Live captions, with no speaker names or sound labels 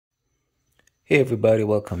Hey everybody,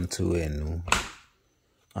 welcome to a new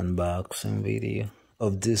unboxing video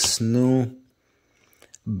of this new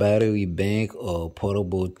battery bank or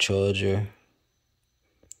portable charger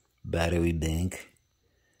battery bank.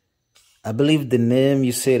 I believe the name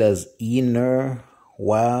you say it as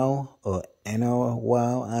Enerwow or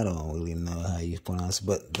Enerwow. I don't really know how you pronounce it,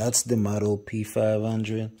 but that's the model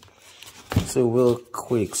P500. So real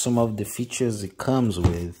quick, some of the features it comes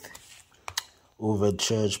with: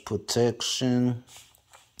 overcharge protection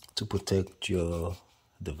to protect your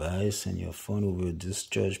device and your phone over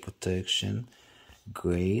discharge protection.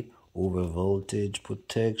 Great. Over voltage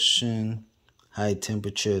protection, high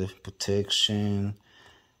temperature protection,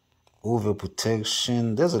 over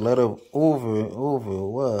protection. There's a lot of over.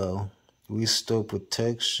 Wow. Restore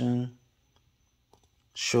protection,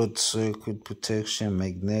 short circuit protection,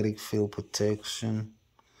 magnetic field protection.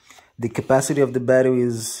 The capacity of the battery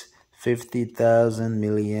is 50,000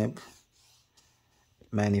 milliamp.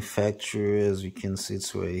 Manufacturer, as you can see,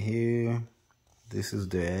 it's right here. This is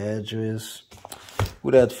the address.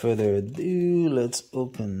 Without further ado, let's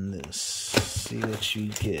open this. See what you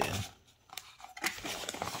get.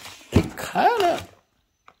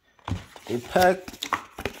 It packed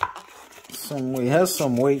some weight. It has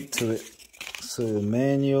some weight to it. So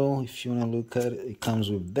manual, if you want to look at it, it comes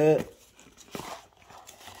with that.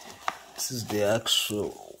 This is the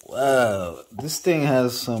actual. Wow, this thing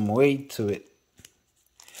has some weight to it.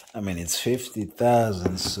 I mean, it's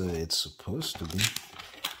 50,000, so it's supposed to be.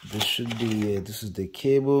 This should be, this is the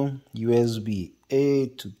cable, USB-A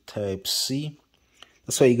to Type-C.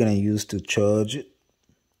 That's what you're going to use to charge it.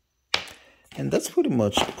 And that's pretty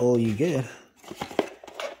much all you get.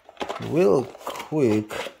 Real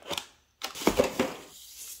quick,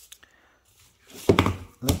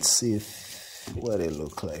 let's see what it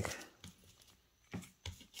looks like.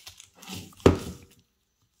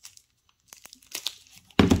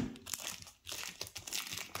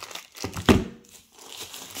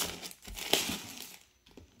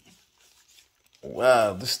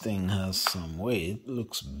 Wow, this thing has some weight. It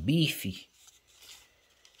looks beefy.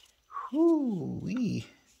 Whoo-wee.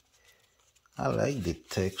 I like the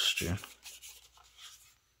texture.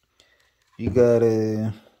 You got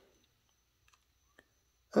a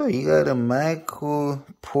micro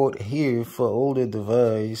port here for older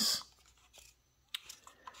device.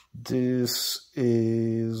 This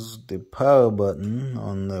is the power button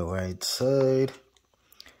on the right side.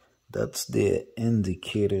 That's the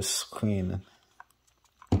indicator screen.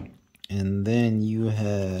 And then you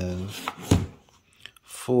have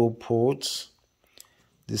 4 ports.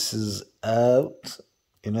 This is out,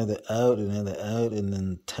 another out, another out, and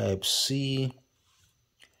then Type-C.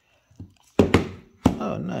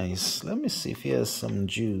 Oh, nice. Let me see if he has some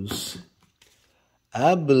juice.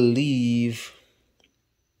 I believe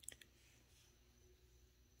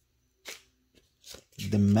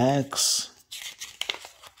the max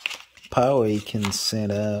power you can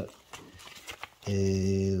send out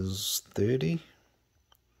is 30,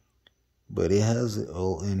 but it has it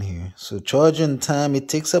all in here. So charging time, it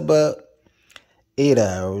takes about 8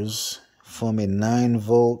 hours from a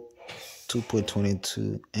 9-volt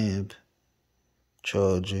 2.22 amp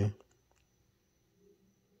charger.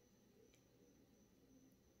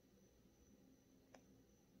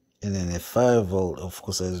 And then a 5-volt, of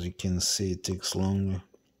course, as you can see, it takes longer.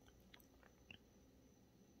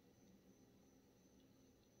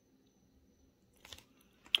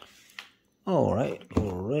 All right.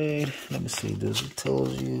 Let me see. Does it tell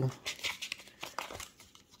you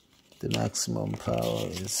the maximum power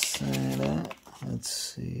is set at? Let's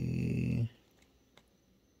see.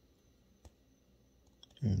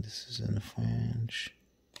 This is in French.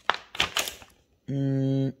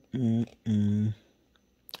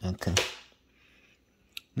 Okay.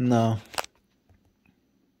 No.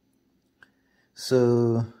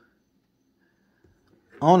 So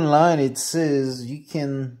online it says you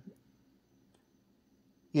can.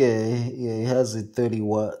 Yeah, it has a 30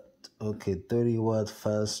 watt. Okay, 30 watt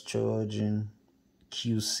fast charging,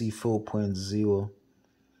 QC 4.0.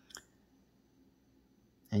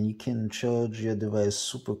 And you can charge your device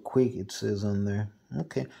super quick, it says on there.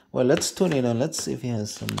 Okay, well, let's turn it on. Let's see if it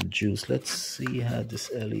has some juice. Let's see how this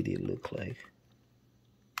LED look like.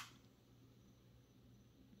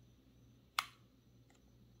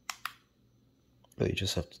 Oh, you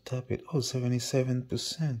just have to tap it. Oh,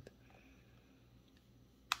 77%.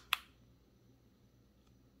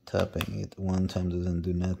 Tapping it one time doesn't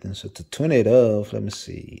do nothing. So to turn it off, let me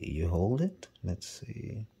see. You hold it. Let's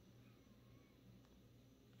see.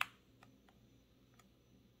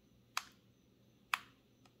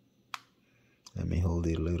 Let me hold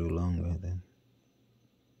it a little longer then.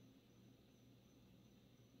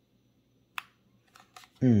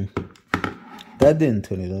 That didn't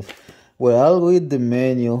turn it off. Well, I'll read the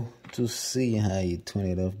manual to see how you turn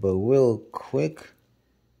it off, but real quick,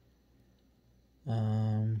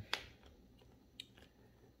 I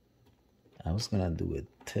was gonna do a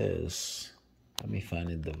test. Let me find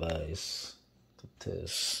a device to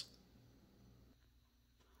test.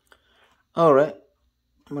 All right,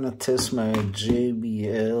 I'm gonna test my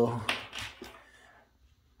JBL.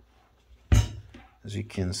 As you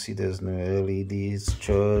can see, there's no LEDs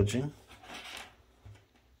charging.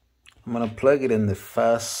 I'm gonna plug it in the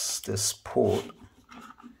fastest port,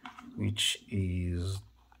 which is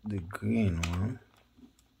the green one.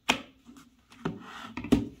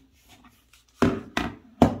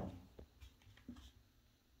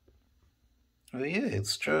 Oh yeah,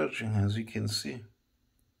 it's charging, as you can see.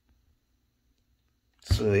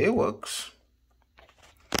 So it works.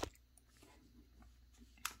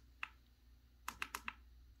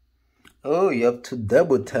 Oh, you have to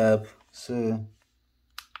double tap. So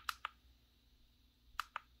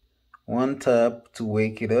one tap to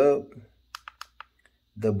wake it up.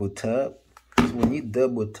 Double tap. So when you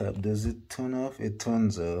double tap, does it turn off? It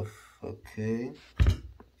turns off. Okay.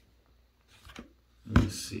 Let me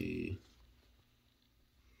see.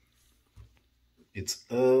 It's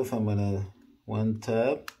off. I'm gonna one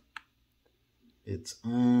tap. It's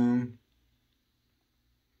on.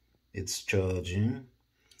 It's charging.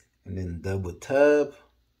 And then double tap.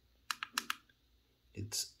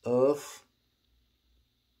 It's off.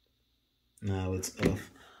 Now it's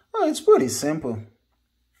off. Oh, it's pretty simple.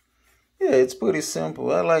 Yeah, it's pretty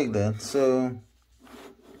simple. I like that. So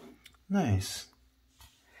nice.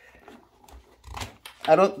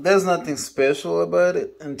 There's nothing special about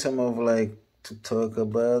it in terms of like to talk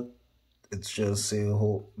about. It's just a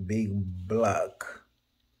whole big black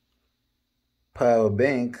power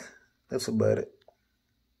bank. That's about it.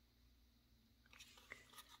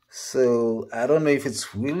 So I don't know if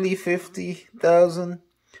it's really 50,000,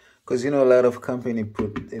 because you know a lot of company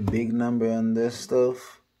put a big number on this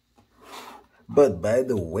stuff. But by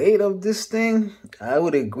the weight of this thing, I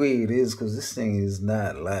would agree it is, because this thing is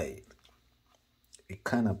not light. It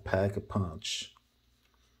kind of pack a punch.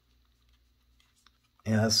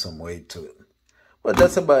 It has some weight to it. But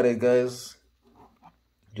that's about it, guys.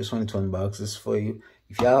 Just wanted to unbox this for you.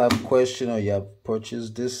 If y'all have a question or you have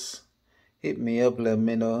purchased this, hit me up. Let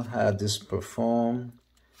me know how this performed.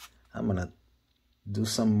 I'm going to do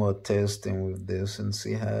some more testing with this and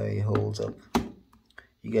see how it holds up.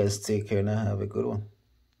 You guys take care now. Have a good one.